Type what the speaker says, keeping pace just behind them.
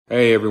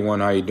Hey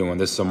everyone, how you doing?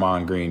 This is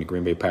Amon Green, the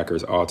Green Bay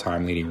Packers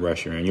all-time leading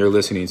rusher, and you're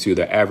listening to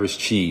The Average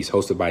Cheese,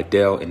 hosted by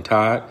Dell and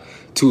Todd,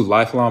 two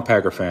lifelong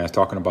Packer fans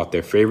talking about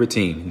their favorite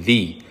team,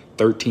 the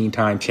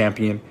 13-time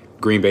champion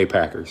Green Bay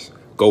Packers.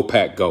 Go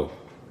Pack, go. What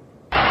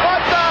the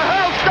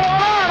hell's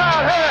going on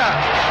out here?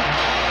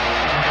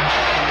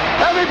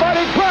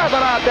 Everybody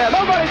grabbing out there.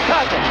 Nobody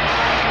touching.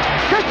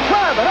 Just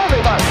grabbing,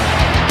 everybody.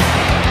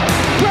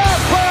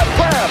 Grab.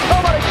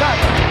 Nobody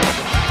touching.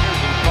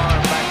 Farm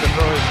back to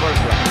throw his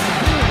first one.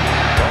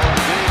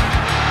 Going deep.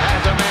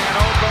 Has a man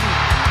open.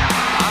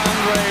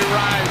 Andre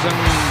Rison.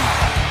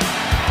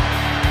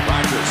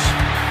 Rodgers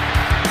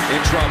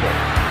in trouble.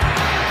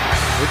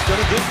 It's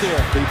going to get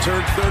there. He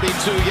turned 32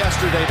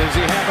 yesterday. Does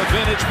he have a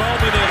vintage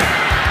moment in it?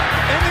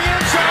 In the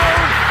end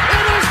zone.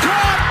 It is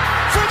caught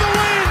for the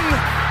win.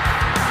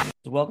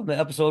 Welcome to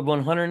episode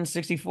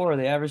 164 of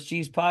the Average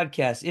Cheese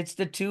Podcast. It's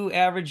the two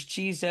Average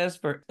Cheeseheads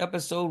for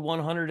episode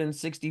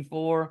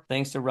 164.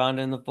 Thanks to Rhonda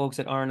and the folks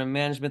at R&M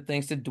Management.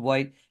 Thanks to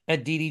Dwight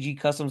at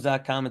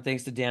ddgcustoms.com. And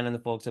thanks to Dan and the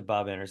folks at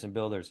Bob Anderson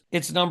Builders.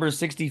 It's number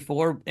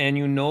 64, and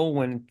you know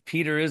when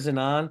Peter isn't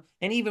on,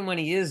 and even when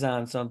he is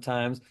on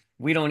sometimes,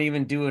 we don't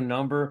even do a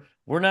number.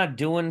 We're not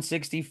doing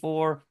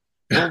 64.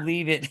 We'll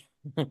leave it.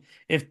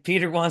 If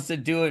Peter wants to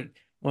do it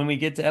when we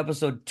get to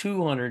episode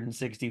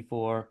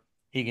 264,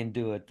 he can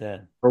do it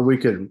then. Or we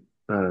could,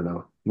 I don't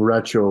know,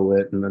 retro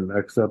it in the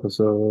next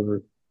episode.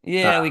 Or...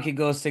 Yeah, we could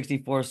go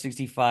 64,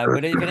 65.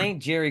 But if it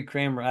ain't Jerry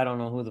Kramer, I don't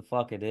know who the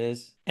fuck it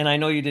is. And I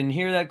know you didn't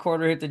hear that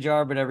quarter hit the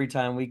jar, but every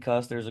time we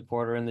cuss, there's a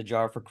quarter in the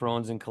jar for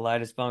Crohn's and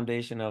Colitis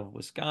Foundation of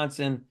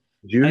Wisconsin.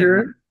 Did you hear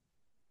it?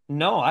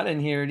 No, I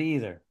didn't hear it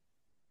either.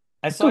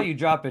 I saw you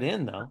drop it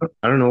in, though.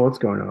 I don't know what's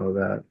going on with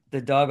that.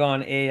 The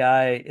doggone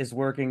AI is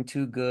working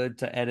too good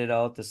to edit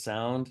out the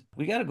sound.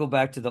 We got to go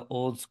back to the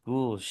old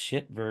school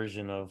shit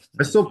version of...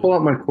 I still pull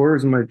out my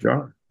quarters in my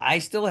jar. I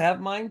still have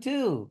mine,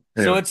 too.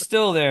 Yeah. So it's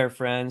still there,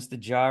 friends. The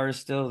jar is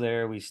still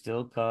there. We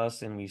still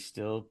cuss, and we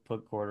still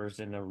put quarters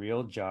in a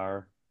real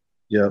jar.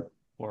 Yep.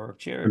 For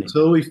charity.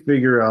 Until we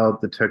figure out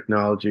the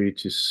technology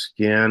to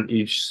scan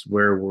each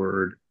swear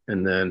word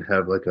and then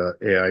have like a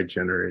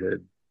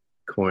AI-generated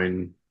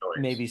coin...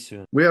 Maybe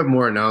soon. We have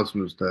more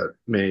announcements that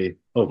may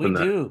open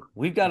that. We do.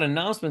 We've got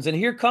announcements, and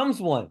here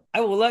comes one.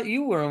 I will let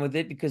you run with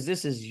it because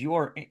this is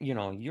your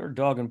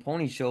dog and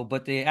pony show,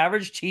 but the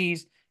Average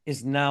Cheese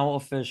is now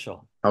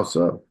official. How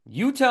so?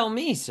 You tell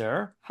me,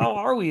 sir. How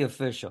are we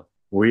official?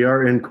 We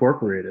are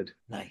incorporated.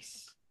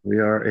 Nice. We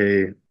are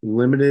a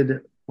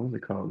limited, what do they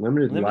call it?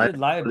 Limited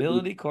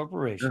liability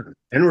corporation. Yeah.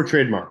 And we're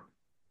trademarked.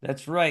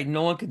 That's right.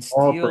 No one can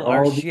steal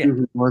our shit.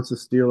 Who wants to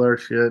steal our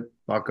shit,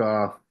 fuck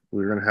off.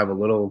 We're going to have a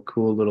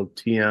cool little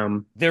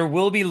TM. There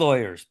will be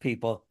lawyers,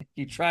 people.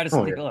 You try to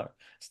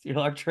steal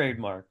our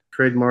trademark.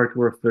 Trademarked,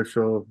 we're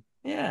official.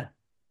 Yeah.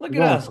 Look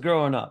at us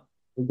growing up.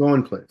 We're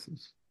going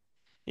places.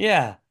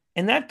 Yeah.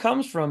 And that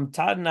comes from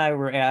Todd and I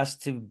were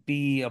asked to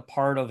be a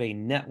part of a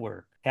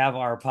network, have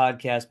our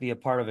podcast be a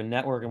part of a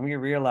network. And we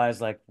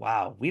realized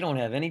wow, we don't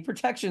have any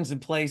protections in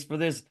place for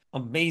this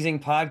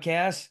amazing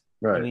podcast.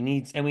 Right.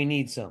 And we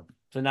need some.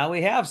 So now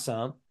we have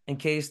some in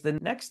case the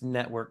next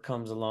network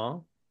comes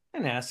along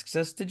and asks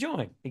us to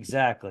join.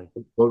 Exactly.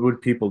 What would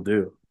people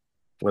do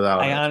without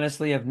I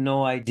honestly have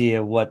no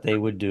idea what they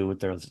would do with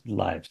their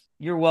lives.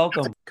 You're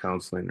welcome.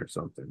 Counseling or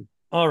something.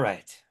 All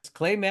right.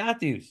 Clay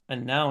Matthews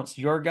announced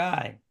your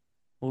guy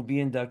will be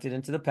inducted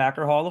into the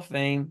Packer Hall of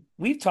Fame.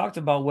 We've talked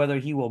about whether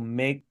he will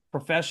make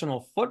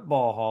Professional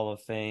Football Hall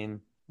of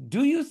Fame.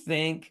 Do you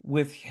think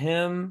with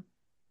him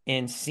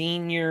and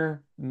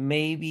Senior,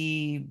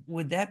 maybe,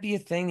 would that be a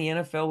thing the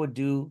NFL would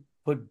do?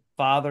 Put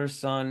father,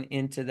 son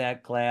into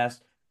that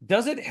class?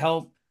 Does it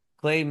help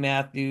Clay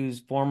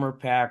Matthews, former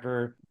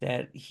Packer,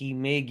 that he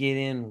may get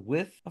in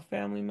with a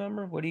family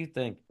member? What do you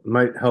think? It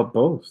might help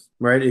both,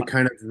 right? It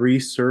kind of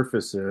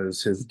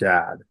resurfaces his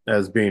dad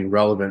as being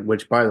relevant,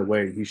 which, by the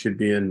way, he should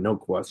be in, no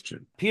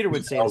question. Peter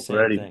would say the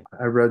same thing.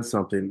 I read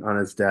something on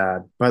his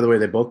dad. By the way,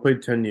 they both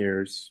played 10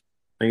 years.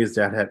 I think his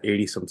dad had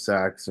 80-some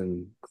sacks,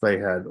 and Clay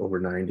had over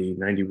 90,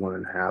 91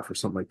 and a half or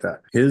something like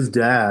that. His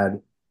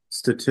dad,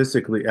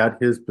 statistically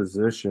at his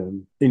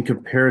position, in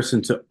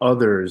comparison to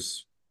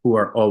others who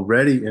are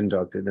already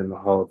inducted in the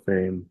Hall of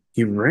Fame,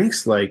 he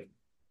ranks like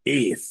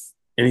 8th,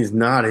 and he's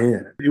not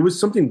in. It was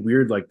something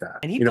weird like that.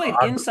 And he played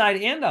inside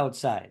and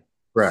outside.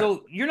 Right.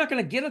 So you're not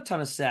going to get a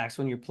ton of sacks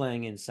when you're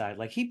playing inside.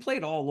 He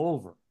played all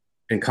over.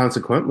 And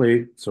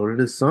consequently, so did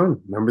his son.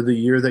 Remember the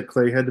year that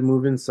Clay had to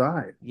move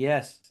inside?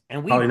 Yes.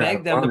 And we Probably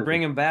begged them to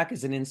bring him back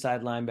as an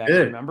inside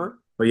linebacker, remember?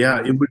 But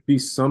yeah, it would be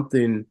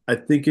something. I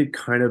think it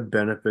kind of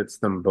benefits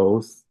them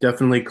both.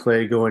 Definitely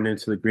Clay going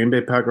into the Green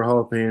Bay Packer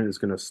Hall of Fame is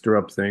going to stir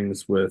up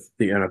things with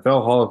the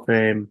NFL Hall of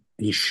Fame.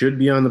 He should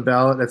be on the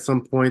ballot at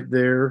some point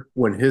there.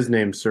 When his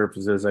name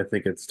surfaces, I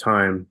think it's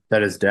time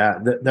that his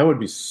dad, that would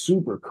be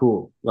super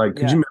cool. Could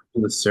you imagine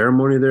the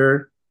ceremony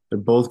there? They're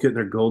both getting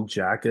their gold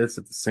jackets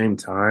at the same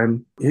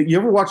time. You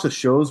ever watch the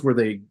shows where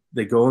they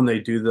go and they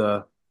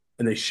do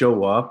and they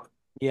show up?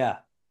 Yeah.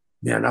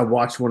 Man, I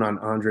watched one on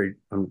Andre.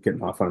 I'm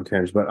getting off on a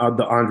tangent, but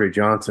the Andre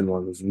Johnson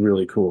one was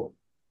really cool.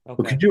 But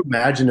Okay. could you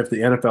imagine if the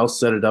NFL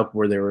set it up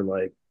where they were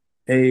like,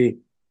 hey,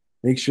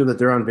 make sure that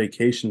they're on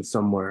vacation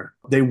somewhere.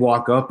 They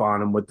walk up on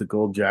them with the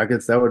gold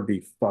jackets. That would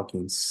be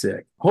fucking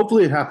sick.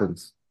 Hopefully it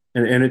happens.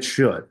 And it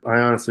should. I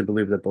honestly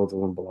believe that both of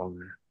them belong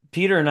there.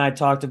 Peter and I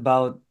talked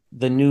about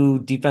the new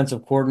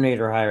defensive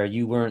coordinator hire.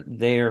 You weren't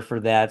there for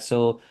that.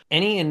 So,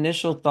 any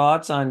initial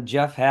thoughts on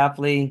Jeff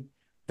Hafley,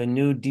 the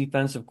new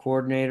defensive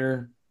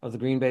coordinator of the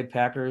Green Bay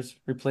Packers,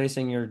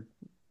 replacing your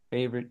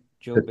favorite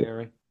Joe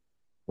Barry?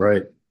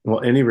 Right.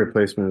 Well, any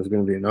replacement is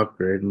going to be an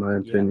upgrade, in my Yeah.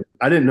 opinion.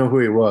 I didn't know who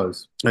he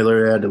was. I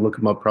literally had to look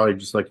him up, probably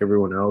just like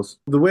everyone else.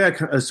 The way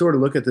I sort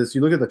of look at this, you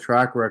look at the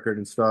track record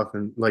and stuff,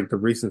 and like the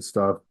recent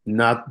stuff,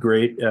 not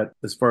great at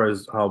as far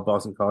as how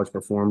Boston College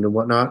performed and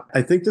whatnot.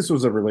 I think this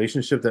was a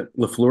relationship that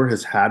LaFleur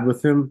has had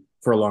with him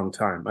for a long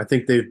time. I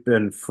think they've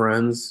been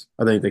friends.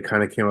 I think they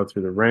kind of came up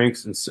through the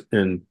ranks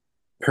and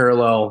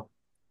parallel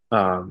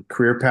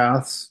career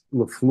paths.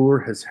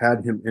 LaFleur has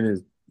had him in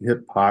his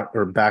hip pocket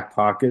or back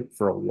pocket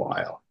for a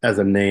while as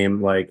a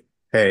name like,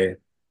 hey,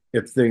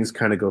 if things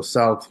kind of go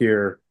south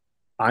here,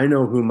 I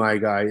know who my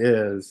guy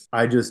is.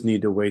 I just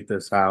need to wait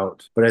this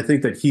out. But I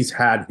think that he's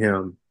had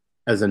him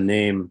as a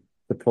name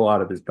to pull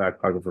out of his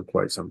back pocket for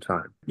quite some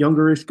time.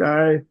 Youngerish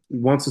guy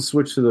wants to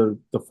switch to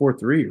the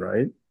 4-3,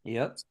 right?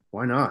 Yep.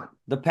 Why not?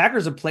 The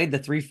Packers have played the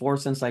 3-4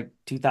 since like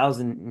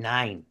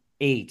 2009,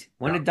 8.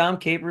 When Yeah. did Dom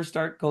Capers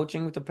start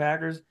coaching with the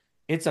Packers?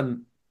 It's a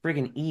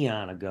freaking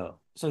eon ago.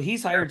 So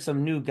he's hired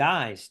some new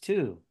guys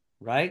too,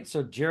 right?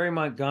 So Jerry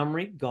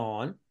Montgomery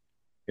gone.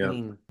 I Yeah.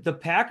 mean, the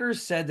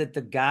Packers said that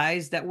the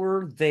guys that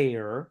were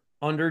there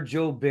under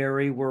Joe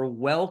Barry were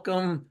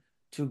welcome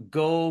to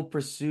go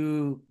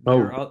pursue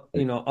their,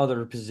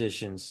 other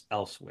positions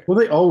elsewhere. Well,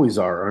 they always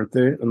are, aren't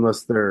they?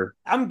 Unless they're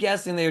I'm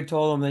guessing they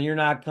told him that you're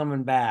not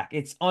coming back.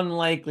 It's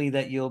unlikely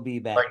that you'll be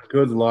back. like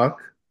good luck.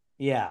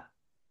 Yeah.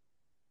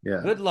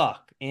 Yeah. Good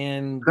luck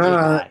and Uh,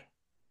 goodbye.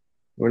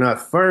 We're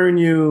not firing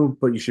you,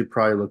 but you should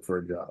probably look for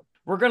a job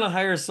We're going to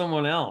hire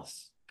someone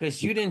else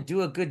because you didn't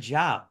do a good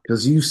job.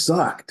 because you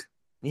sucked.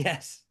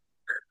 Yes.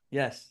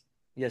 Yes.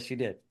 Yes, you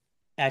did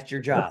at your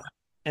job.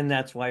 And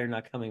that's why you're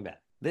not coming back.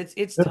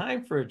 It's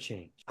time for a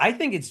change. I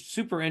think it's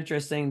super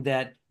interesting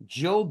that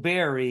Joe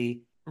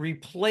Barry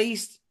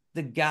replaced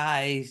the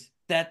guys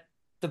that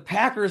the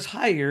Packers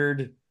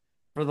hired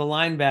for the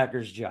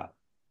linebackers job.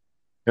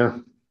 Yeah,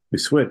 we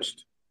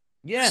switched.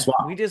 Yeah,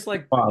 Swap. we just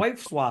like Swap.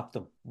 wife swapped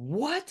them.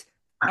 What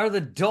are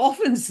the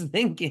Dolphins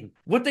thinking?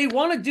 What they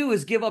want to do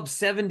is give up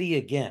 70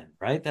 again,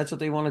 right? That's what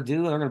they want to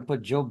do. They're going to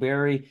put Joe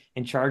Barry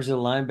in charge of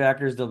the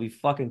linebackers. They'll be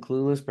fucking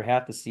clueless for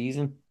half the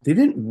season. They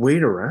didn't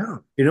wait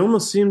around. It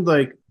almost seemed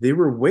like they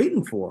were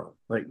waiting for him.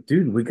 Like,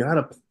 dude, we got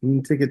a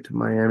plane ticket to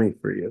Miami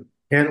for you.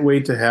 Can't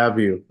wait to have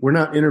you. We're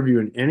not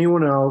interviewing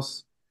anyone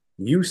else.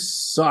 You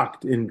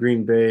sucked in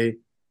Green Bay.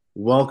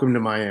 Welcome to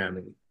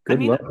Miami.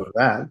 Good luck with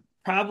that.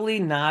 Probably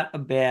not a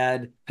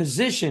bad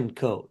position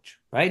coach,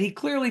 right? He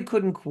clearly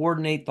couldn't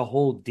coordinate the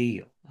whole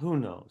deal. Who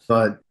knows?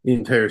 But the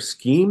entire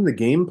scheme, the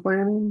game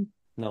planning?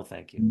 No,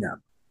 thank you. No.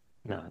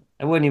 No,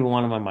 I wouldn't even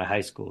want him on my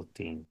high school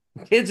team.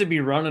 Kids would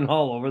be running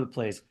all over the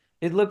place.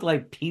 It looked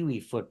like pee-wee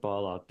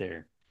football out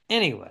there.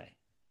 Anyway,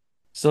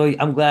 so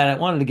I'm glad I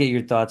wanted to get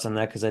your thoughts on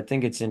that because I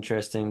think it's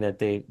interesting that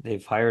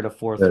they've hired a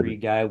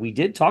 4-3 guy. We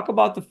did talk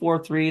about the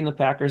 4-3 and the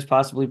Packers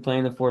possibly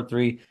playing the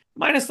 4-3.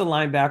 Minus the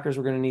linebackers,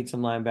 we're going to need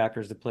some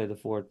linebackers to play the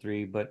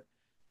 4-3, but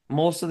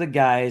most of the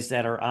guys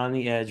that are on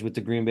the edge with the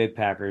Green Bay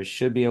Packers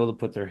should be able to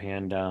put their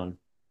hand down.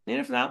 And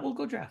if not, we'll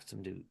go draft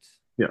some dudes.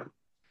 Yeah,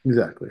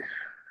 exactly.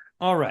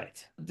 All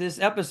right. This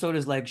episode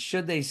is like,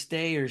 should they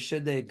stay or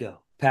should they go?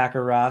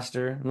 Packer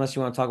roster, unless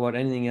you want to talk about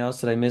anything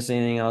else. Did I miss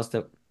anything else?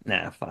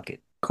 Nah, fuck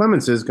it.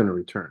 Clemens is going to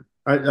return.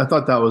 I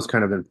thought that was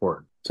kind of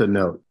important to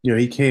note. You know,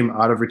 he came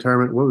out of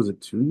retirement, what was it,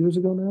 2 years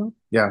ago now?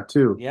 Yeah,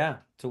 2. Yeah,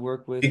 to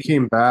work with. He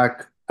came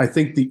back. I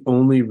think the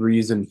only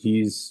reason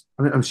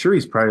I'm sure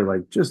he's probably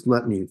like, just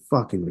let me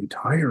fucking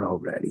retire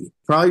already.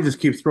 Probably just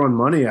keep throwing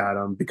money at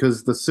him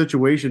because the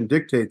situation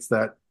dictates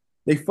that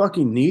they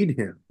fucking need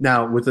him.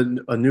 Now, with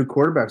a new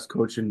quarterbacks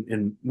coach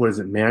in what is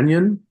it,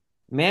 Mannion?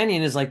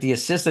 Mannion is like the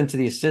assistant to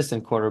the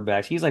assistant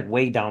quarterbacks. He's like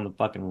way down the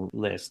fucking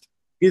list.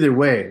 Either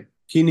way,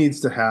 he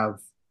needs to have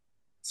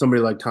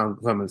somebody like Tom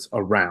Clements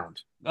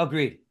around.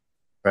 Agreed.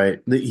 Right?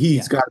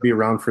 He's got to be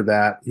around for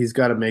that. He's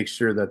got to make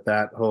sure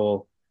that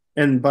whole.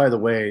 And by the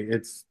way,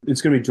 it's going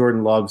to be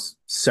Jordan Love's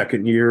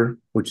second year,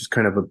 which is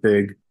kind of a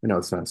big.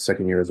 It's not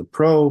second year as a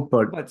pro,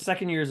 but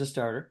second year as a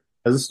starter.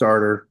 As a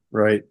starter,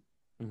 right?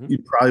 Mm-hmm. You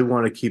probably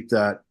want to keep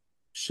that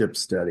ship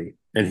steady,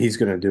 and he's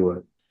going to do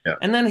it. Yeah.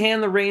 And then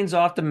hand the reins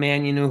off to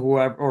Mannion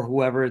or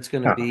whoever it's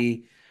going to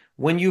be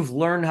when you've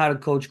learned how to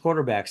coach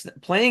quarterbacks.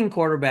 Playing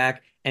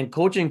quarterback and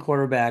coaching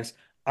quarterbacks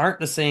aren't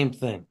the same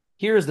thing.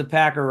 Here's the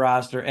Packer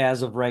roster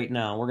as of right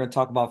now. We're going to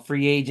talk about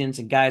free agents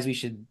and guys we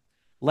should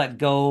let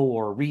go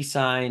or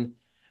re-sign.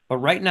 But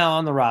right now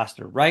on the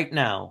roster, right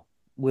now,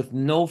 with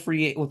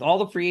all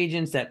the free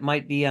agents that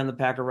might be on the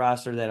Packer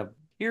roster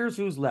here's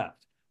who's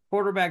left.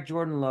 Quarterback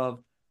Jordan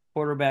Love,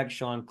 quarterback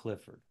Sean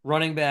Clifford.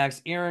 Running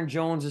backs, Aaron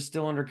Jones is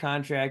still under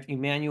contract.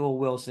 Emmanuel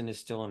Wilson is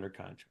still under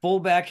contract.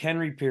 Fullback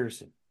Henry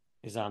Pearson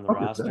is on the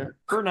roster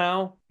for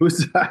now.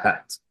 Who's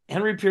that?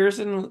 Henry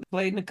Pearson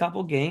played in a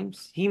couple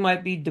games. He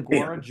might be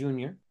DeGuara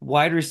Jr.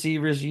 Wide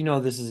receivers,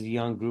 this is a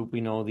young group. We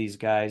know these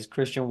guys.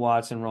 Christian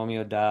Watson,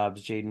 Romeo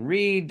Dobbs, Jaden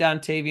Reed,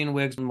 Dontavian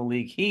Wicks,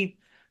 Malik Heath,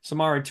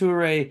 Samara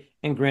Toure,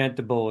 and Grant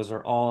DeBose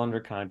are all under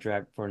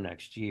contract for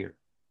next year.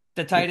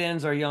 The tight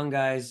ends are young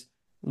guys.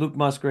 Luke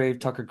Musgrave,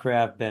 Tucker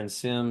Kraft, Ben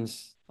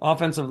Sims.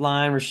 Offensive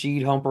line,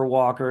 Rasheed Humper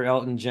Walker,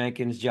 Elton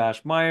Jenkins,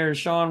 Josh Myers,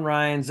 Sean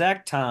Ryan,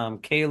 Zach Tom,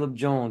 Caleb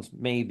Jones,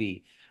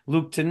 maybe.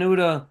 Luke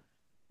Tenuta,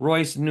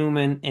 Royce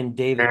Newman, and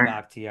David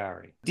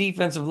Bakhtiari.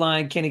 Defensive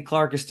line, Kenny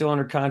Clark is still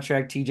under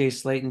contract. TJ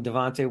Slayton,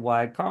 Devontae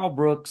White, Carl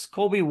Brooks,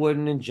 Colby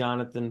Wooden, and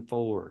Jonathan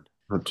Ford.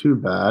 Not too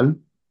bad.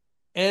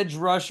 Edge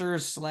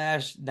rushers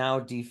 / now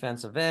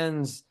defensive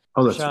ends.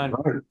 Oh, that's right.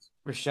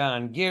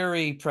 Rashawn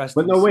Gary,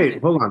 Preston. But no,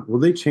 wait, hold on. Will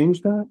they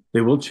change that?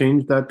 They will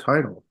change that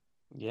title.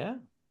 Yeah.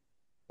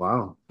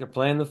 Wow. They're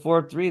playing the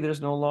 4-3.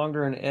 There's no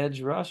longer an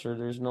edge rusher.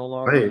 There's no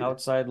longer an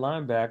outside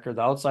linebacker.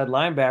 The outside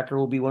linebacker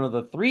will be one of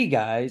the 3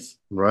 guys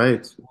who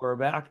are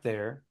back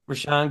there.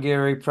 Rashawn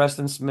Gary,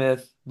 Preston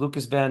Smith,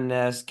 Lucas Van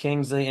Ness,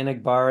 Kingsley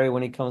Enagbare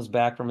when he comes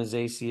back from his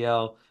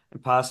ACL,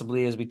 and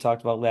possibly, as we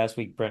talked about last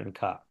week, Brenton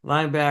Cobb.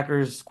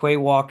 Linebackers, Quay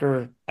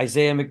Walker,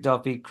 Isaiah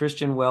McDuffie,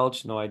 Christian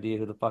Welch, no idea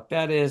who the fuck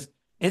that is.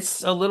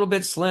 It's a little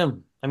bit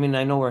slim. I mean,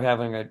 I know we're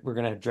going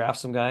to draft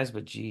some guys,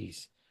 but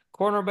geez.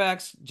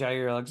 Cornerbacks,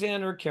 Jair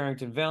Alexander,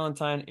 Carrington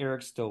Valentine,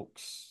 Eric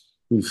Stokes.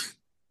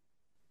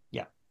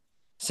 Yeah.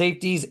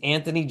 Safeties,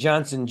 Anthony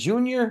Johnson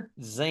Jr.,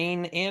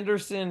 Zane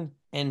Anderson,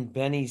 and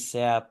Benny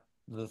Sapp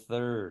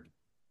III.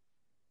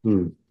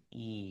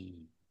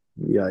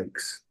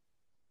 Yikes.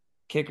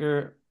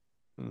 Kicker.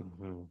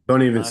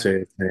 Don't even say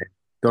his name.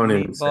 Don't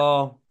even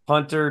say.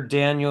 Punter,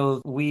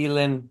 Daniel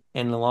Whelan,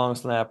 and the long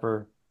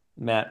snapper,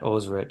 Matt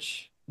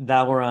Osrich.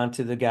 Now we're on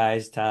to the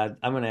guys, Todd.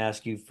 I'm going to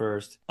ask you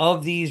first.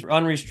 Of these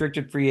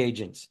unrestricted free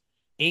agents,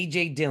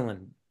 A.J.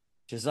 Dillon,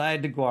 Josiah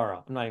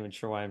DeGuara, I'm not even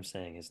sure why I'm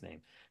saying his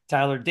name,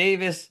 Tyler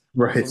Davis.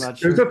 Right.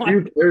 There's a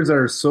few players that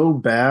are so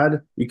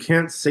bad, you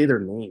can't say their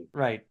name.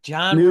 Right.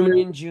 John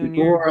Runyon Jr.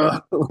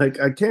 DeGuara,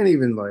 I can't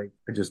even,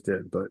 I just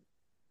did, but.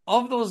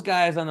 Of those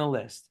guys on the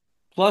list,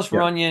 plus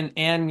Runyon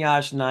and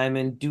Yosh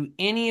Nijman, do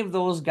any of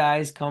those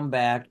guys come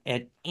back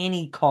at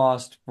any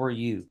cost for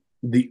you?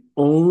 The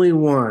only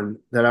one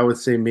that I would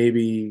say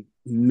maybe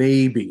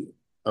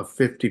a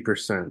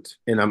 50%,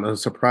 and I'm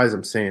surprised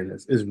I'm saying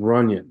this, is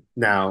Runyon.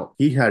 Now,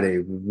 he had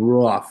a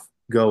rough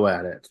go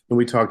at it. And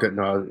we talked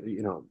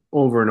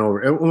over and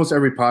over. Almost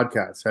every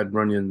podcast had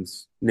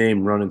Runyon's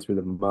name running through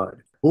the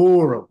mud.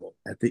 Horrible.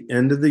 At the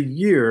end of the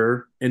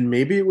year, and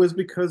maybe it was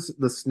because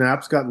the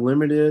snaps got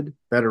limited,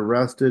 got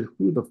arrested,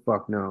 who the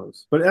fuck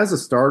knows. But as a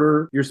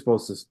starter, you're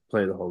supposed to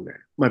play the whole game.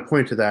 My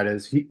point to that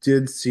is he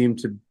did seem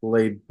to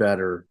play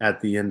better at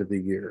the end of the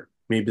year.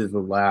 Maybe the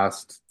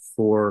last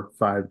 4 or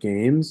 5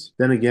 games.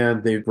 Then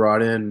again, they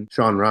brought in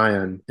Sean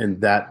Ryan,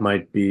 and that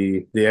might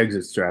be the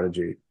exit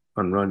strategy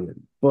on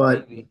Runyon.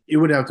 But it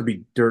would have to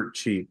be dirt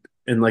cheap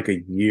in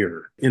a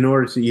year in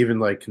order to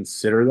even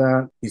consider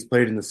that. He's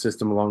played in the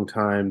system a long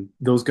time.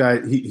 Those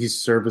guys,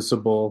 he's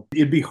serviceable.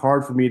 It'd be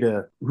hard for me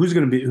to who's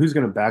going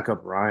to back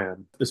up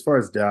Ryan as far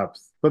as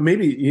depth. But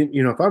maybe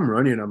if I'm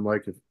Runyon, I'm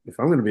if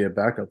I'm going to be a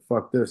backup,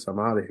 fuck this, I'm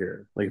out of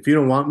here. If you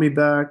don't want me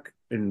back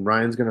and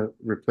Ryan's going to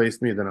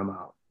replace me, then I'm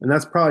out. And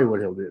that's probably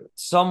what he'll do.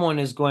 Someone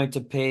is going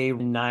to pay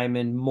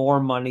Nijman more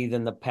money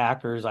than the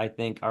Packers, I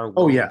think, are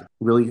willing. Oh, yeah.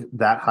 Really,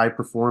 that high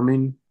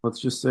performing, let's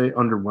just say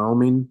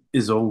underwhelming,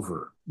 is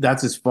over.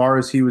 That's as far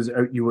as you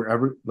were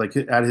ever,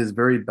 at his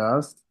very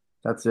best.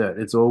 That's it.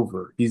 It's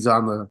over. He's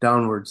on the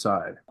downward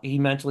side. He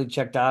mentally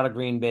checked out of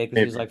Green Bay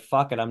because he's like,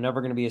 fuck it, I'm never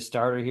going to be a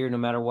starter here no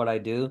matter what I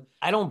do.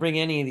 I don't bring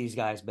any of these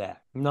guys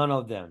back. None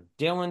of them.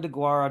 Dillon,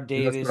 DeGuara,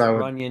 Davis,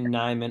 Runyon,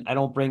 Nijman. I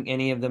don't bring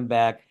any of them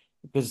back.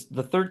 Because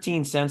the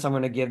 13 cents I'm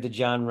going to give to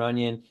John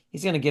Runyon,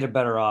 he's going to get a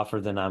better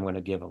offer than I'm going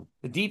to give him.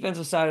 The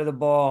defensive side of the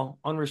ball,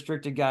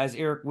 unrestricted guys,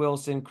 Eric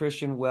Wilson,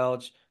 Christian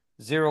Welch,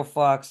 Zero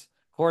Fox,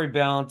 Corey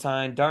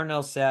Ballantyne,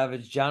 Darnell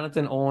Savage,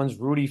 Jonathan Owens,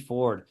 Rudy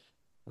Ford.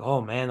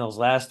 Oh, man, those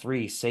last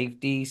 3,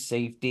 safety,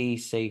 safety,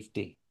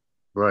 safety.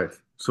 Right.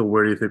 So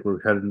where do you think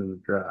we're heading in the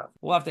draft?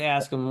 We'll have to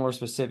ask him more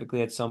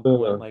specifically at some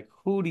point.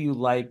 Who do you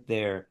like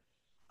there?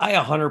 I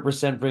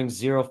 100% bring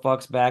Zero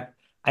Fox back.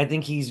 I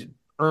think he's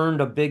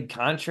earned a big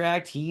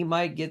contract. He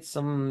might get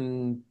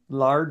some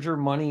larger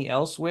money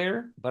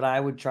elsewhere, but I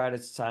would try to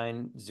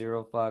sign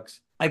Zero Fox.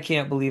 I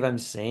can't believe I'm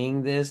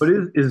saying this. But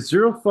is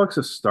Zero Fox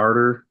a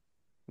starter?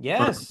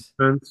 Yes.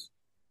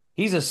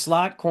 He's a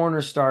slot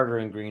corner starter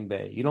in Green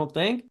Bay. You don't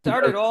think?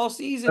 Started all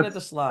season at the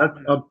slot.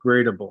 That's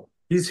upgradable.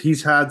 He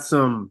had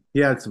some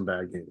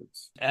bad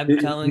games. I'm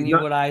telling you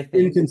what I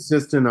think.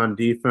 Inconsistent on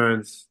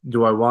defense.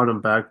 Do I want him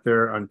back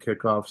there on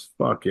kickoffs?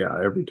 Fuck yeah,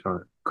 every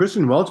time.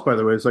 Christian Welch, by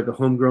the way, is like a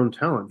homegrown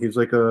talent. He's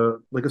like a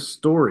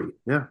story.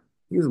 Yeah.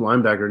 He's a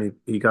linebacker, and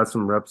he got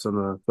some reps on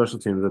the special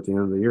teams at the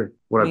end of the year.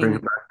 Would I bring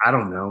him back? I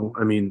don't know.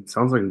 I mean,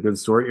 sounds like a good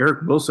story.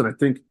 Eric Wilson, I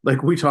think,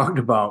 like we talked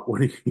about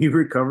when he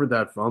recovered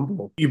that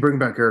fumble, you bring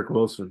back Eric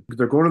Wilson.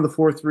 They're going to the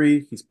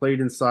 4-3. He's played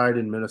inside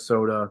in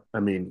Minnesota. I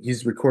mean,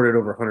 he's recorded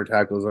over 100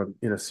 tackles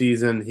in a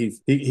season.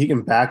 He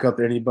can back up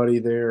anybody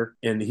there,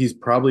 and he's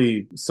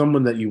probably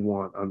someone that you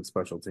want on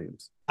special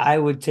teams. I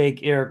would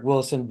take Eric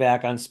Wilson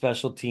back on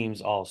special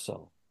teams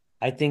also.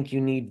 I think you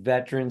need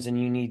veterans and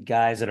you need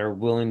guys that are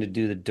willing to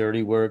do the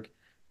dirty work.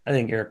 I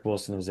think Eric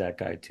Wilson is that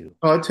guy too.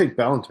 Oh, I'd take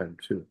Ballantyne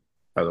too,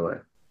 by the way.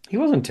 He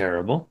wasn't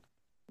terrible.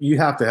 You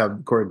have to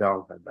have Corey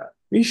Ballantyne back.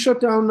 He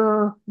shut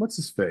down, what's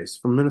his face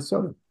from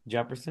Minnesota?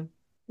 Jefferson?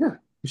 Yeah,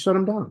 he shut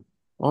him down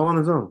all on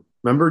his own.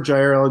 Remember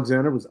Jair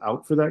Alexander was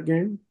out for that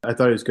game? I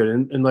thought he was good.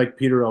 And like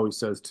Peter always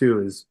says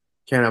too, is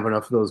can't have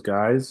enough of those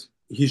guys.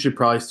 He should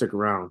probably stick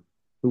around.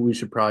 We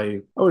should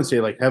probably, I wouldn't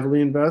say like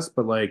heavily invest,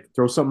 but like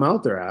throw something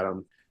out there at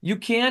him. You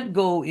can't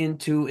go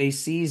into a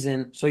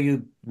season, so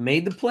you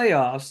made the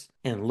playoffs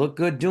and look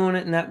good doing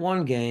it in that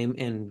one game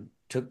and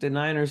took the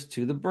Niners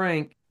to the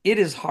brink. It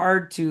is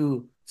hard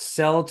to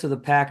sell to the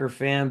Packer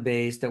fan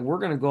base that we're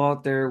going to go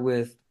out there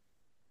with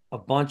a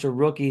bunch of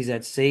rookies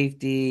at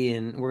safety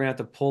and we're going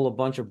to have to pull a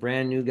bunch of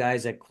brand new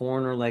guys at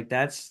corner. Like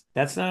that's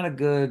not a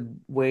good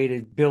way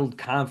to build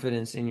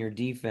confidence in your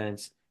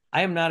defense.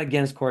 I am not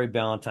against Corey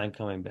Ballantyne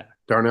coming back.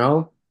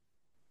 Darnell?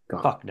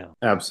 Gone. Fuck no.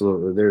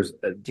 Absolutely.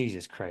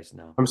 Jesus Christ,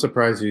 no. I'm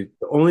surprised the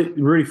only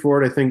Rudy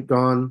Ford, I think,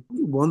 gone.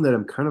 One that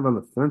I'm kind of on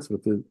the fence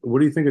with is, what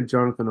do you think of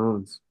Jonathan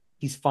Owens?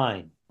 He's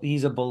fine.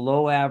 He's a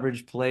below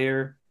average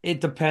player. It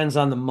depends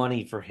on the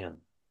money for him.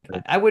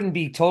 I wouldn't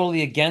be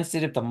totally against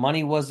it if the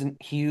money wasn't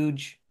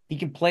huge. He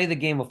can play the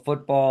game of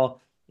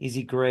football. Is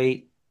he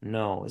great?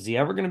 No. Is he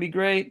ever going to be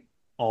great?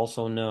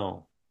 Also,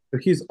 no.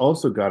 But he's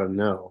also got to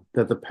know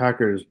that the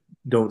Packers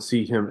don't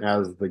see him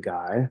as the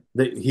guy.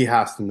 He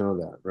has to know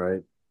that,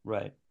 right?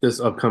 Right.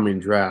 This upcoming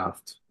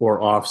draft or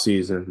off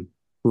season,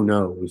 who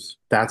knows?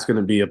 That's going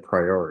to be a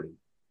priority.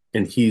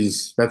 And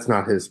that's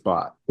not his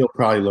spot. He'll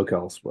probably look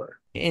elsewhere.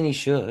 And he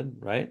should,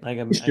 right?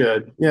 He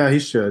should. Yeah, he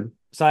should.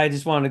 So I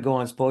just wanted to go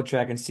on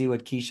Spotrac and see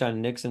what Keyshawn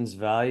Nixon's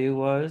value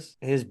was.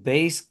 His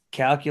base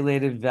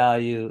calculated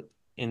value,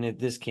 and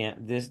this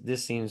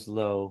seems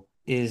low,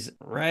 is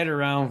right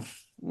around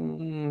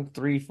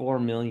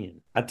 3-4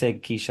 million. I'd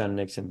take Keyshawn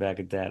Nixon back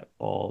at that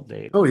all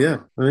day. Oh yeah,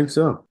 I think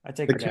so. I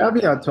take the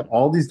caveat to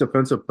all these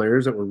defensive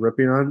players that we're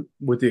ripping on,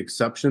 with the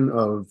exception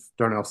of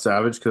Darnell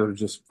Savage, because I've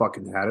just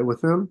fucking had it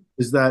with him,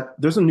 is that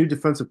there's a new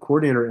defensive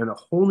coordinator and a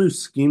whole new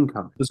scheme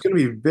coming. It's going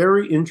to be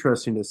very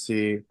interesting to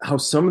see how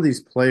some of these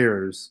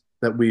players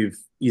that we've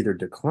either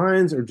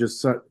declines or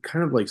just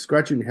kind of like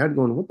scratching your head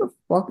going, what the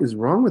fuck is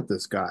wrong with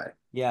this guy?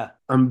 Yeah.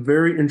 I'm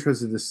very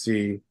interested to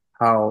see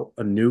how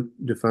a new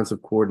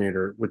defensive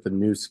coordinator with a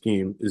new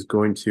scheme is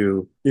going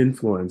to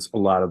influence a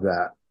lot of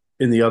that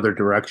in the other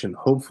direction,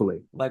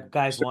 hopefully. Like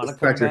guys want to come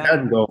scratch your head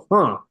and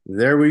go,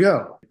 there we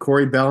go.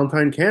 Corey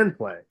Ballantyne can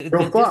play.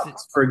 Earl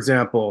Fox, for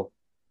example,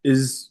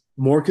 is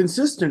more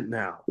consistent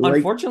now.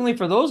 Unfortunately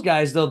for those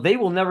guys, though, they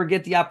will never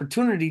get the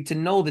opportunity to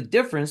know the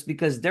difference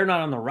because they're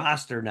not on the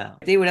roster now.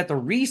 They would have to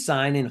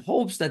re-sign in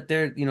hopes that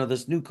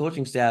this new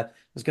coaching staff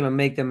is going to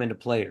make them into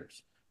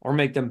players or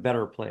make them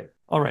better players.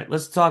 All right,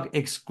 let's talk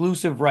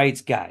exclusive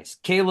rights guys.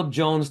 Caleb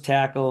Jones,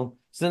 tackle.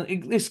 So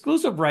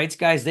exclusive rights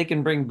guys, they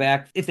can bring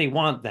back if they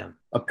want them.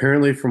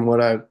 Apparently, from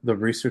the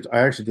research,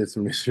 I actually did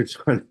some research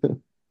on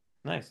him.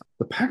 Nice.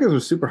 The Packers are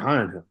super high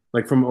on him,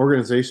 like from an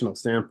organizational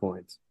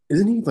standpoint.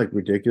 Isn't he like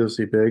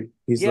ridiculously big?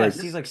 He's like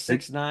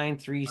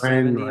 6'9",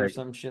 370 or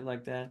some shit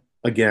like that.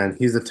 Again,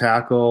 he's a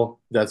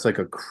tackle. That's like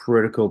a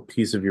critical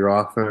piece of your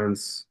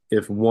offense.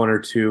 If one or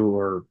two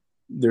or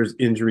there's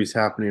injuries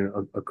happening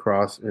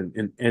across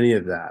in any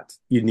of that,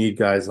 you need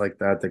guys like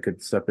that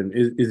could step in.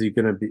 Is he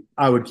going to be?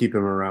 I would keep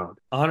him around.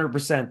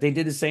 100%. They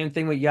did the same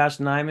thing with Yosh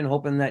Nijman,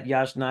 hoping that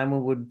Yosh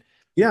Nijman would.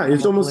 Yeah,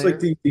 it's almost like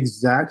the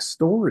exact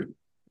story.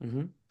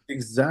 Mm-hmm.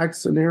 Exact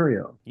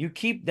scenario. You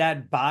keep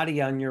that body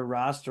on your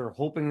roster,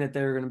 hoping that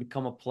they're going to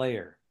become a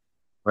player.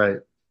 Right.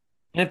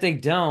 And if they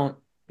don't,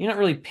 you're not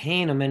really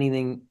paying them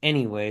anything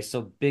anyway.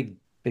 So big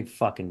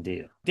fucking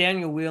deal.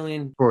 Daniel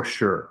Whelan. For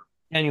sure.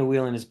 Daniel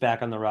Whelan is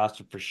back on the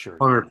roster for sure.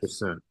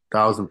 100%,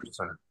 1,000%,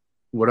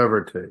 whatever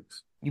it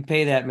takes. You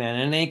pay that man,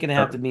 and it ain't gonna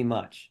have to be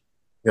much.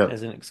 Yep.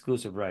 As an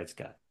exclusive rights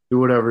guy, do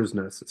whatever is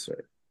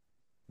necessary.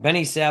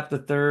 Benny Sapp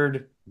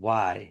III.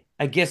 Why?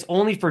 I guess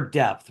only for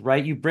depth,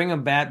 right? You bring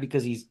him back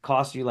because he's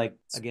cost you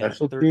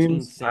special 13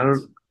 teams. cents. I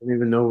don't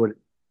even know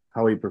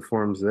how he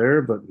performs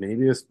there, but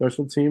maybe a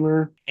special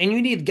teamer. And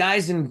you need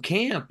guys in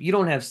camp. You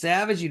don't have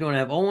Savage, you don't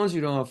have Owens,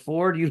 you don't have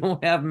Ford, you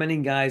don't have many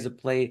guys that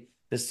play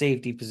the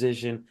safety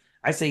position.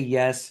 I say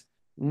yes.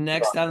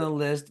 Next on the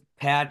list,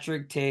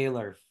 Patrick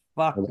Taylor.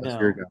 Fuck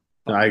no.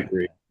 I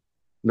agree.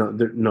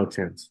 No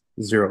chance.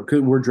 Zero.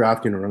 Because we're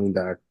drafting a running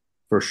back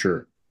for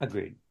sure.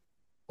 Agreed.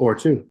 Or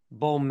two.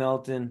 Bo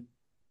Melton.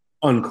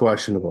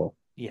 Unquestionable.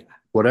 Yeah.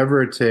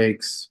 Whatever it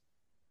takes,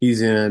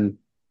 he's in.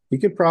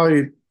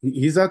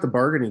 He's at the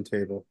bargaining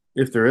table.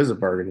 if there is a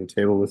bargaining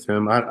table with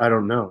him. I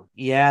don't know.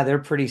 Yeah, they're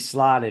pretty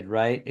slotted,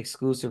 right?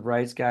 Exclusive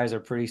rights guys are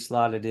pretty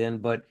slotted in.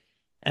 But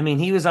I mean,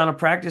 he was on a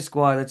practice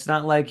squad. It's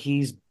not like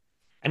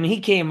I mean, he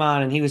came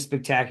on and he was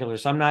spectacular.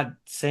 So I'm not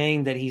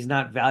saying that he's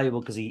not valuable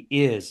because he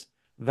is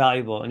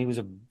valuable. And he was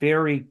a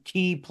very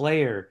key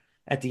player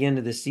at the end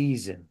of the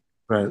season.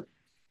 Right.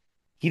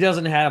 He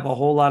doesn't have a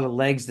whole lot of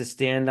legs to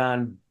stand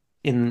on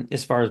in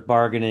as far as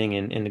bargaining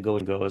and the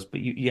goes, but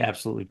you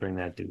absolutely bring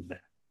that dude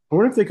back. I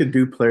wonder if they could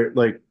do player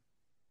like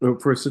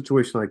for a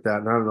situation like that,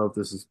 and I don't know if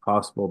this is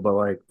possible, but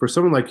like for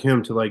someone like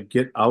him to like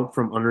get out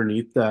from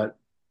underneath that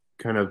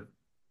kind of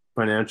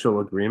financial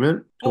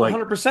agreement to Oh, like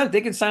 100%.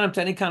 They can sign up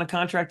to any kind of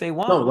contract they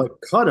want. no, like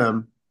cut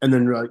him and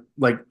then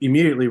like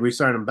immediately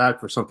re-sign him back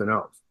for something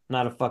else.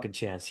 Not a fucking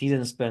chance. He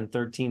didn't spend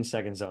 13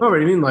 seconds out. No,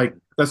 what I mean, like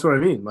that's what I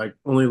mean. Like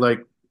only like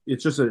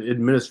it's just an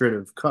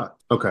administrative cut.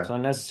 Okay. It's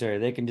unnecessary.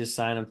 They can just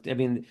sign him. I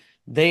mean,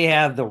 they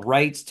have the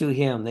rights to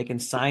him. They can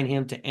sign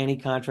him to any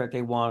contract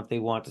they want if they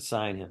want to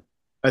sign him.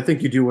 I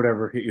think you do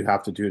whatever you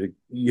have to do to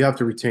you have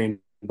to retain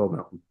Bo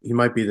Melton. He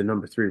might be the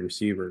number 3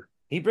 receiver.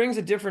 He brings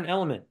a different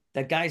element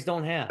that guys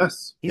don't have.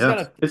 Yes, He's yes. got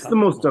a It's the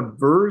most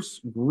diverse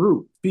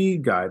group.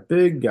 Speed guy,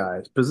 big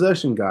guys,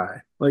 possession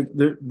guy. Like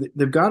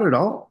they've got it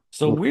all.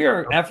 So we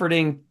are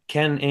efforting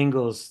Ken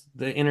Ingalls,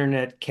 the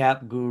internet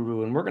cap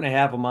guru, and we're going to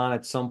have him on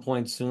at some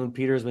point soon.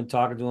 Peter's been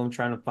talking to him,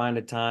 trying to find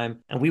a time,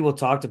 and we will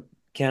talk to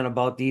Ken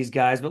about these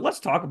guys. But let's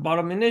talk about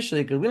them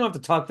initially because we don't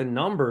have to talk the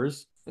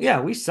numbers.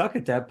 Yeah, we suck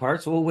at that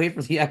part, so we'll wait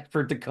for the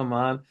expert to come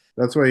on.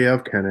 That's why you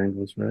have Ken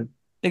Ingles, right?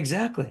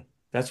 Exactly.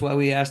 That's why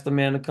we asked the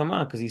man to come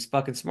on because he's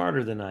fucking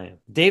smarter than I am.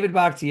 David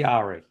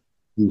Bakhtiari.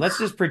 Let's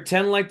just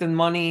pretend like the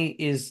money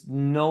is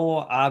no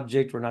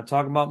object. We're not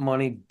talking about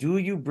money. Do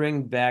you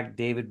bring back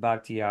David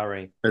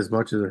Bakhtiari? As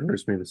much as it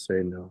hurts me to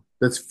say no,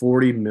 that's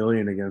 40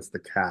 million against the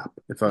cap.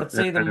 Let's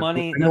say the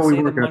money. I know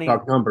we weren't going to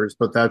talk numbers,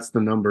 but that's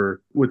the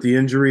number. With the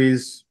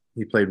injuries,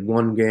 he played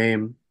one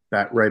game.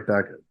 Right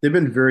back. They've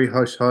been very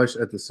hush hush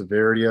at the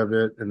severity of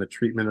it and the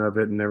treatment of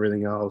it and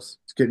everything else.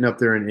 It's getting up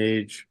there in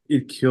age.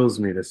 It kills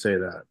me to say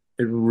that.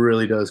 It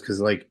really does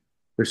because like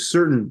there's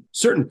certain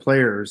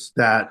players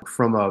that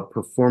from a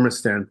performance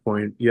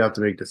standpoint you have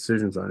to make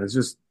decisions on.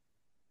 It's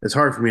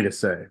hard for me to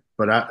say,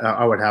 but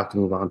I would have to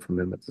move on from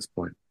him at this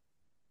point.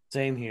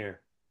 Same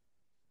here.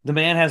 The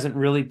man hasn't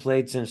really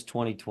played since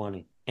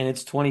 2020, and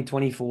it's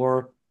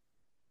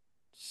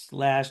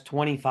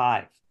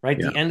 2024/25. Right?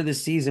 Yeah. The end of the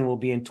season will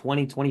be in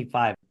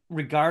 2025.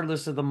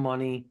 Regardless of the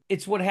money,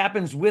 it's what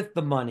happens with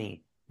the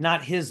money,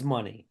 not his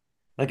money.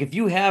 Like if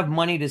you have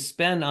money to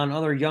spend on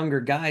other younger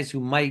guys who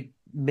might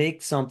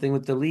make something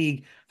with the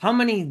league, how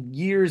many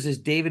years is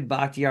David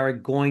Bakhtiari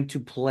going to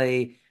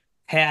play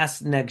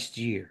past next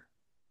year?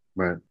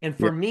 Right. And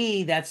for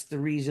me, that's the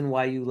reason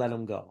why you let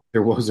him go.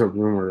 There was a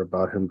rumor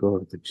about him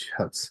going to the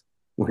Jets,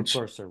 which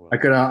Of course there was. I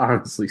could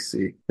honestly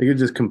see. They could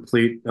just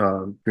complete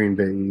Green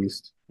Bay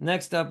East.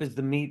 Next up is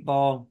the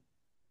Meatball.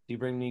 Do you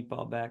bring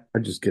Meatball back? I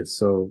just get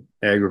so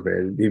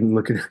aggravated even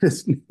looking at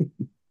his name.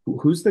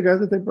 Who's the guy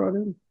that they brought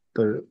in?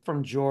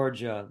 From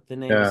Georgia. The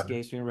name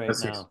escapes me right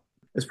now.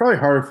 It's probably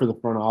hard for the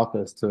front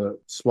office to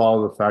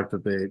swallow the fact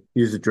that they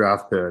used a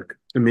draft pick.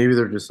 And maybe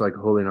they're just like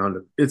holding on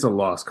to it's a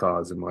lost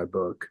cause in my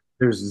book.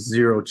 There's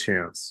zero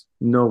chance.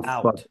 No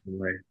fucking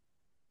way.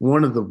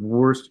 One of the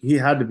worst. He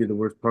had to be the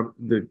worst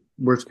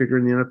kicker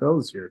in the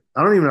NFL this year.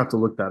 I don't even have to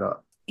look that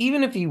up.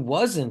 Even if he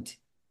wasn't,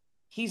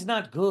 he's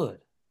not good.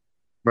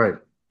 Right.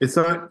 It's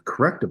not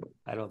correctable.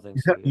 I don't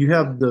think so. You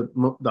have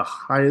the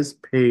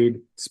highest paid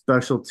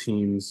special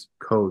teams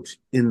coach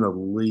in the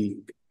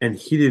league, and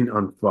he didn't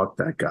unfuck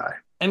that guy.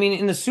 I mean,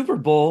 in the Super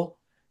Bowl,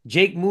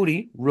 Jake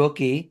Moody,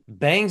 rookie,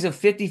 bangs a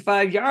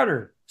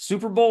 55-yarder,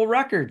 Super Bowl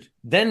record.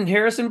 Then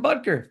Harrison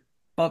Butker,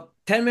 about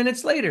 10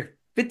 minutes later,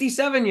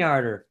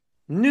 57-yarder,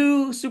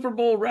 new Super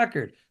Bowl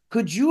record.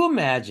 Could you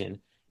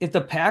imagine if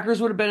the Packers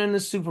would have been in the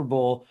Super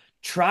Bowl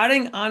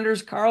trotting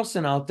Anders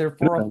Carlson out there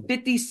for a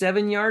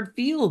 57-yard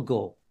field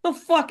goal? No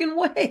fucking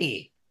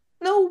way.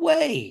 No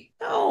way.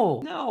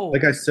 No.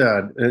 Like I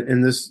said,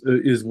 and this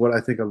is what I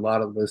think a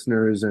lot of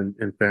listeners and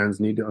fans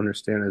need to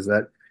understand is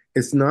that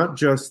it's not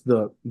just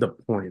the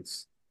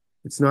points.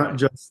 It's not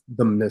just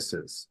the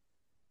misses.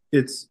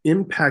 It's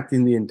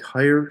impacting the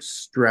entire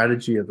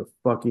strategy of the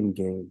fucking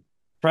game.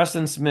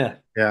 Preston Smith.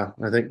 Yeah,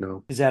 I think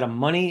no. Is that a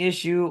money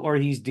issue or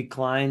he's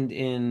declined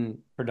in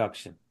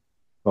production?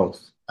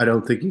 Both. I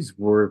don't think he's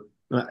worth.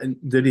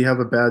 Did he have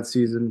a bad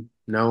season?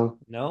 No.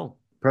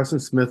 Preston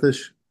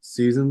Smithish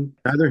season.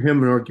 Neither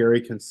him nor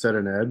Gary can set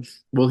an edge.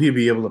 Will he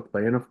be able to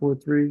play in a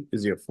 4-3?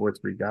 Is he a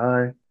 4-3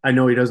 guy? I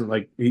know he doesn't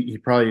like. He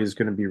probably is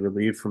going to be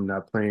relieved from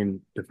not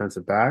playing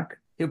defensive back.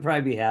 He'll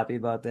probably be happy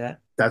about that.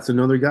 That's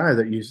another guy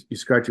that you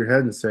scratch your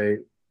head and say,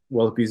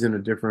 well, if he's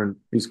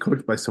he's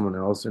coached by someone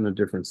else in a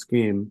different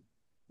scheme,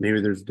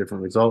 maybe there's a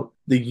different result.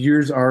 The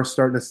years are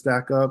starting to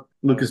stack up.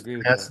 Lucas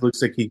Ness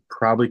looks like he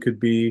probably could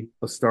be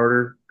a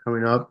starter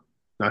coming up.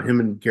 Now him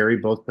and Gary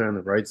both play on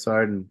the right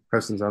side and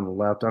Preston's on the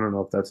left. I don't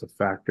know if that's a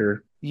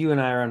factor. you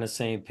and I are on the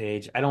same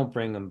page. I don't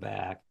bring him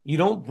back. You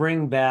don't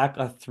bring back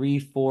a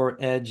 3-4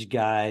 edge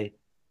guy.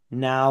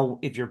 Now,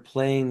 if you're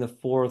playing the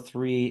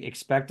 4-3,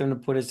 expect him to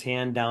put his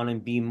hand down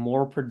and be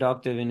more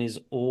productive in his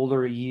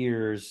older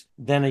years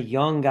than a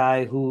young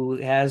guy who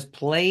has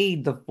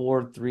played the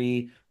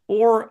 4-3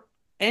 or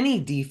any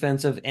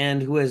defensive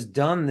end who has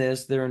done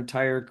this their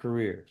entire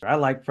career. I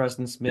like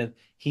Preston Smith.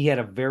 He had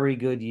a very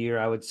good year,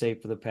 I would say,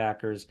 for the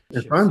Packers.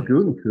 If I'm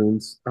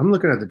Gutekunst, I'm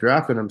looking at the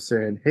draft and I'm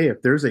saying, hey,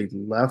 if there's a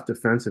left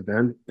defensive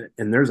end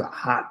and there's a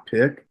hot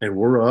pick and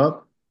we're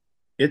up,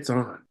 it's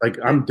on. Like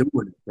I'm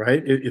doing it,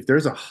 right? If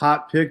there's a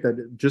hot pick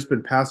that just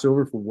been passed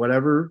over for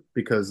whatever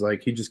because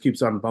like he just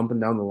keeps on bumping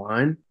down the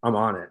line, I'm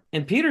on it.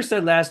 And Peter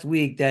said last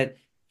week that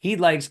he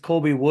likes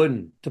Colby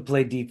Wooden to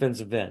play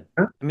defensive end.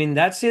 Yeah. I mean,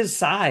 that's his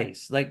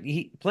size. Like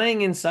he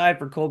playing inside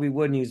for Colby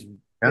Wooden, he's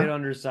a bit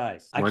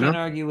undersized. Why I can't not?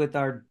 argue with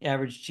our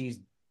average cheese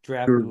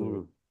draft Sure.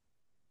 guru.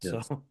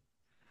 Yes. So,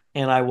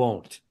 and I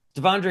won't.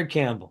 Devondre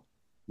Campbell,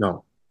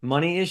 No,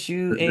 money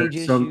issue, There's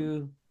age some-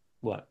 issue,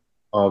 what?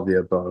 all of the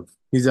above.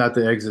 He's at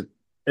the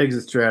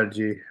exit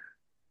strategy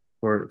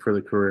for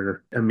the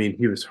career. I mean,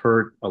 he was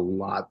hurt a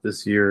lot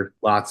this year,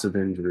 lots of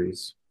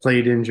injuries.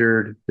 Played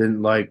injured,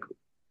 didn't like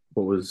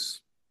what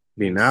was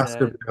being asked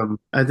of him.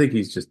 I think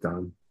he's just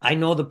done. I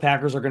know the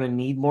Packers are going to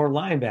need more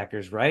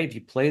linebackers, right? If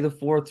you play the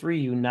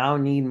 4-3, you now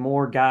need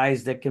more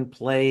guys that can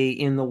play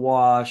in the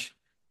wash.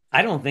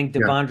 I don't think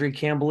Devondre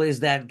Campbell is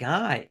that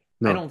guy.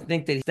 No. I don't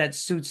think that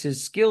suits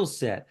his skill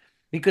set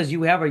because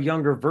you have a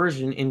younger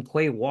version in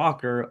Quay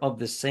Walker of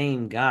the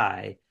same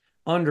guy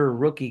under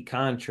rookie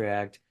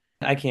contract.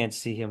 I can't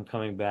see him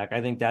coming back.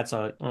 I think that's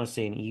I want to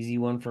say an easy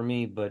one for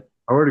me, but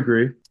I would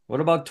agree. what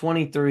about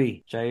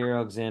 23, Jair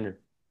Alexander?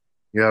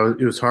 Yeah,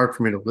 it was hard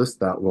for me to list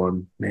that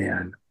one.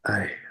 Man,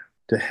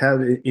 to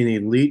have an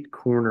elite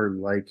corner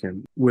like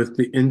him with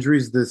the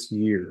injuries this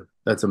year,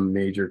 that's a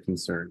major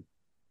concern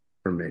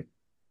for me.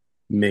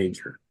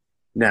 Major.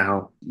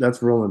 Now,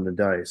 that's rolling the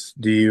dice.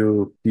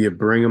 Do you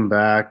bring him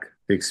back?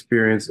 The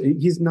experience.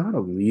 He's not a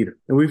leader.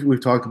 And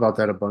we've talked about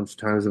that a bunch of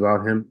times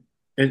about him.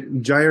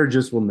 And Jair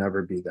just will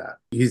never be that.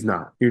 He's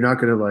not. You're not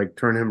going to like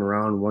turn him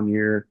around one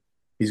year.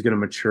 He's going to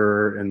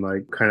mature and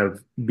like kind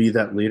of be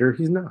that leader.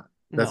 He's not.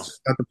 That's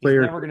just not the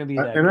player. He's never going to be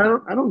that And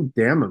guy. I don't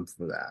damn him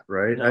for that,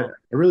 right? No.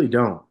 I really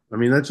don't. I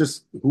mean, that's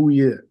just who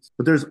he is.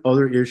 But there's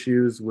other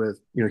issues with,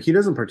 he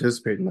doesn't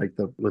participate in like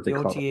what they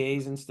The call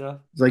OTAs and stuff.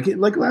 It's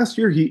like last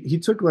year he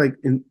took like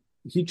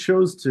he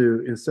chose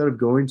to, instead of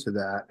going to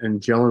that and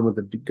gelling with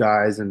the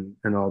guys and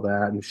all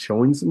that and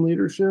showing some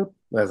leadership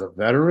as a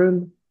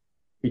veteran,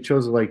 he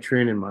chose to like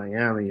train in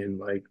Miami and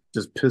like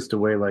just pissed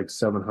away like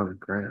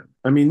 $700,000.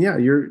 I mean, yeah,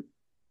 you're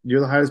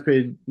the highest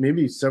paid,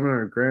 maybe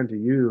 $700,000 to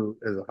you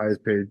as the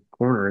highest paid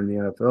corner in the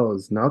NFL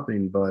is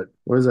nothing, but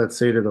what does that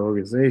say to the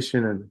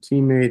organization and the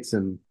teammates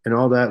and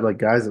all that, like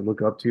guys that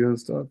look up to you and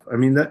stuff? I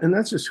mean,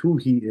 that's just who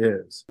he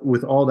is.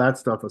 With all that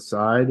stuff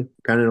aside,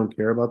 kind of don't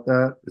care about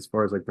that as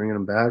far as like bringing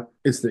him back.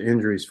 It's the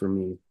injuries for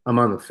me. I'm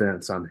on the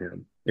fence on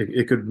him.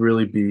 It could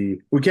really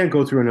be, we can't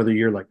go through another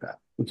year like that.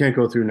 We can't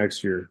go through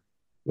next year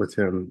with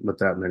him with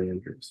that many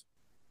injuries.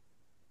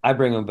 I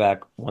bring him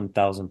back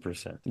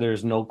 1,000%.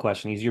 There's no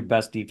question. He's your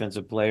best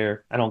defensive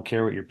player. I don't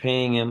care what you're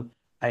paying him.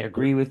 I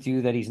agree with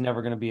you that he's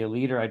never going to be a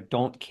leader. I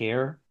don't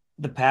care.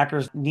 The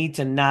Packers need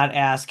to not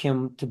ask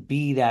him to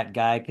be that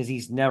guy because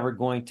he's never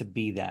going to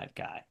be that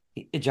guy.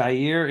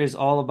 Jair is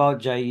all about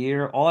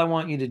Jair. All I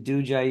want you to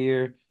do,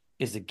 Jair,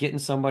 is to get in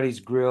somebody's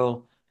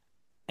grill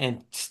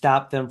and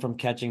stop them from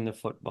catching the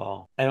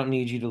football. I don't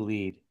need you to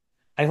lead.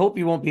 I hope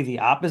you won't be the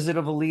opposite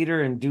of a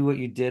leader and do what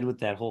you did with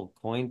that whole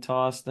coin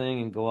toss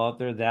thing and go out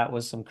there. That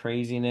was some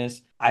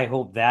craziness. I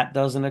hope that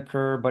doesn't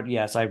occur. But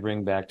yes, I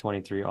bring back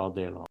 23 all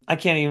day long. I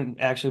can't even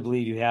actually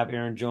believe you have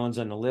Aaron Jones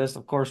on the list.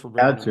 Of course, we're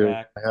bringing him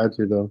back. I had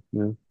to, though.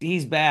 Yeah.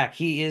 He's back.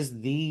 He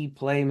is the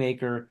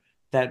playmaker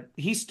that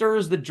he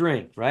stirs the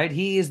drink, right?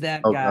 He is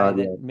that guy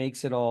that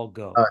makes it all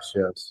go. Gosh,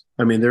 yes.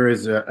 I mean, there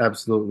is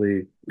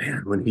absolutely,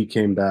 man, when he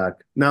came back.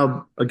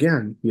 Now,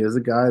 again, he is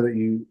a guy that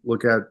you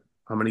look at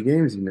how many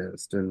games he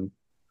missed, and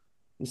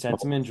he's had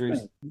some injuries.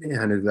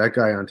 Man, is that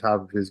guy on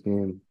top of his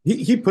game?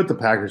 He put the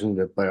Packers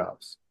into the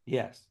playoffs.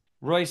 Yes.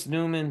 Royce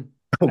Newman.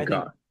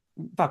 God.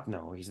 Fuck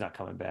no, he's not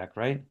coming back,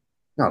 right?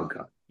 Oh,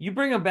 God. You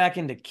bring him back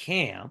into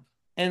camp,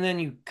 and then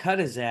you cut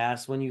his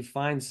ass when you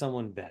find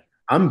someone better.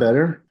 I'm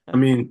better. I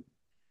mean,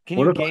 can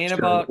you gain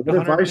about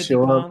 150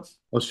 pounds?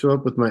 I'll show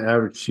up with my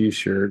average cheese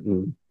shirt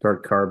and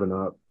start carving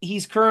up.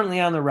 He's currently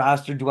on the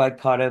roster. Do I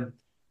cut him?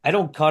 I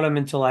don't cut him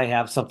until I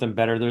have something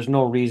better. There's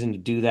no reason to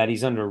do that.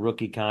 He's under a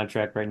rookie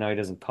contract right now. He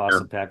doesn't cost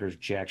the Packers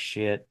jack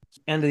shit.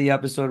 End of the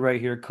episode right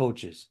here,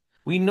 coaches.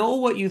 We know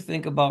what you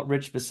think about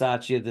Rich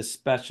Bisaccia, the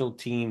special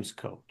teams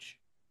coach.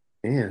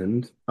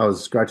 And I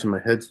was scratching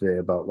my head today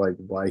about like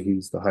why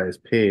he's the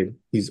highest paid.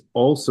 He's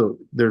also,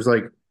 there's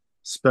like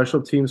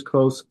special teams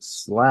coach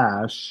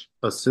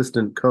 /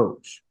 assistant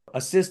coach.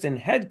 Assistant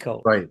head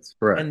coach.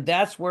 Right. And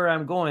that's where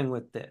I'm going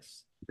with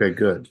this. Okay,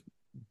 good.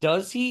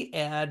 Does he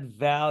add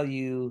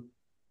value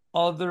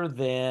other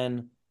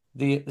than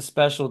the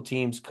special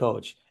teams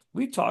coach.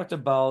 We talked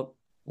about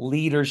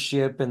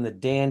leadership and the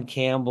Dan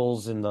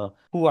Campbells and the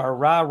who are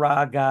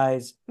rah-rah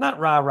guys, not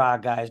rah-rah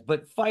guys,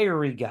 but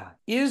fiery guy.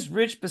 Is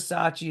Rich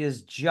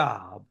Bisaccia's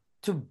job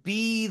to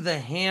be the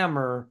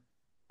hammer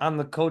on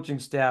the coaching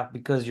staff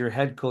because your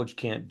head coach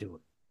can't do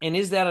it? And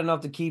is that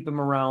enough to keep him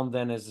around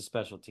then as the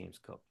special teams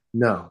coach?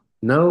 No,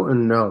 no,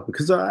 and no,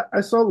 because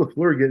I saw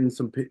LaFleur getting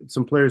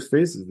some players'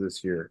 faces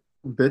this year.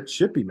 A bit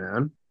chippy,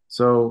 man.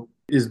 So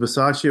is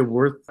Bisaccia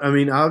worth? I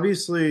mean,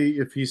 obviously,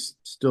 if he's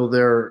still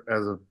there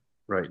as of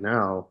right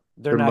now,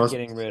 They're not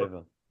getting rid of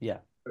him. Yeah.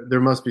 there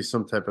must be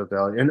some type of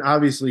value. And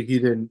obviously, he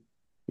didn't.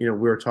 You know,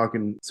 we were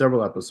talking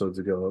several episodes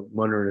ago,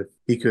 wondering if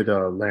he could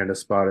land a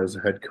spot as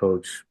a head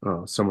coach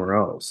somewhere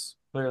else.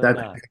 Clearly That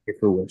not. could take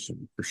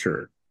fruition for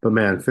sure. But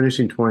man,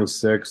 finishing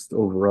 26th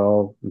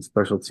overall in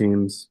special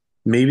teams,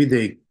 maybe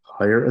they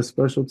hire a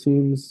special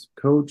teams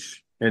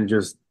coach and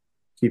just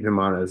keep him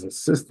on as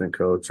assistant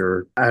coach,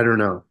 or I don't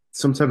know,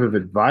 some type of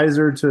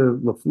advisor to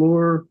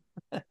LaFleur.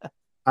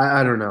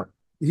 I don't know.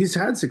 He's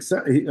had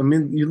success. I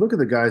mean, you look at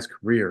the guy's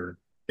career,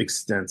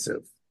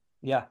 extensive.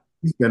 Yeah.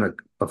 He's been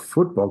a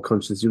football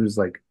coach since he was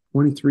like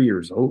 23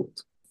 years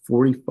old,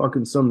 40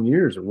 fucking some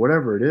years or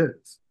whatever it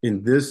is.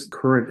 In this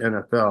current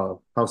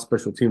NFL, how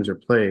special teams are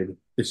played,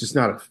 it's just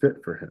not a fit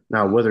for him.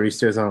 Now, whether he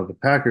stays on with the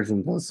Packers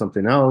and does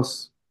something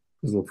else,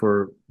 because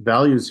LaFleur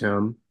values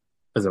him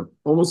as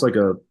almost like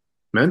a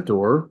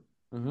mentor,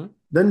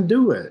 then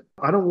do it.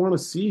 I don't want to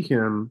see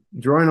him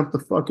drawing up the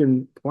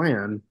fucking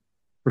plan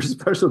for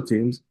special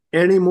teams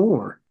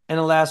anymore. And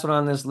the last one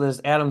on this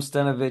list, Adam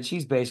Stenavich,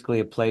 he's basically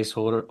a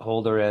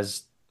placeholder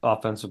as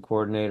offensive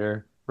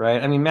coordinator,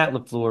 right? I mean, Matt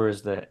LaFleur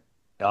is the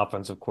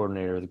offensive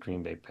coordinator of the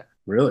Green Bay Packers.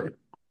 Really?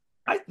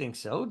 I think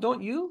so.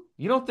 Don't you?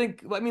 You don't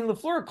think? I mean,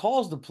 LaFleur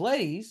calls the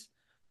plays.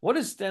 What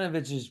is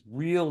Stanovich's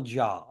real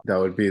job? That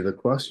would be the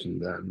question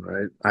then,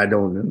 right? I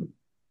don't know.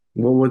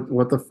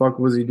 What the fuck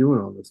was he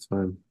doing all this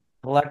time?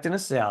 Collecting a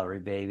salary,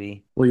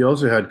 baby. Well, you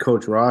also had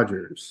Coach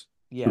Rogers,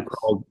 Yes. who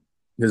called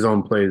his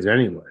own plays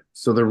anyway.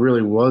 So there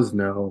really was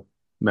no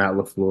Matt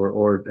LaFleur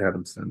or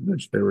Adam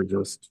Stenavich. They were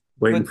just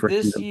waiting for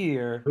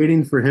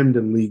him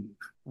to leave.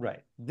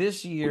 Right.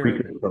 This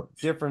year,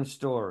 different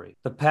story.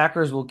 The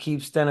Packers will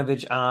keep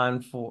Stenavich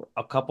on for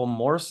a couple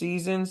more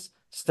seasons.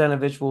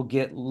 Stenavich will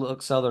get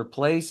looks other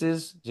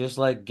places, just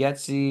like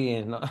Getsy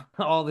and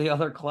all the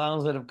other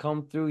clowns that have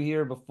come through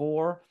here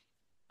before.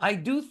 I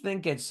do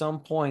think at some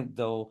point,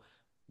 though,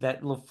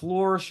 that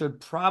LaFleur should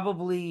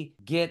probably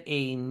get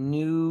a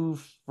new,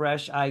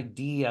 fresh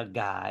idea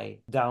guy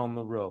down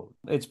the road.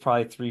 It's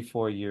probably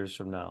 3-4 years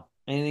from now.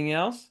 Anything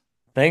else?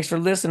 Thanks for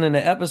listening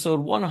to episode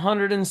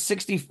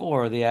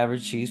 164 of the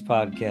Average Cheese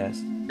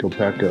Podcast. Go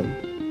Pack Go.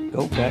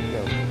 Go Pack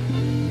Go.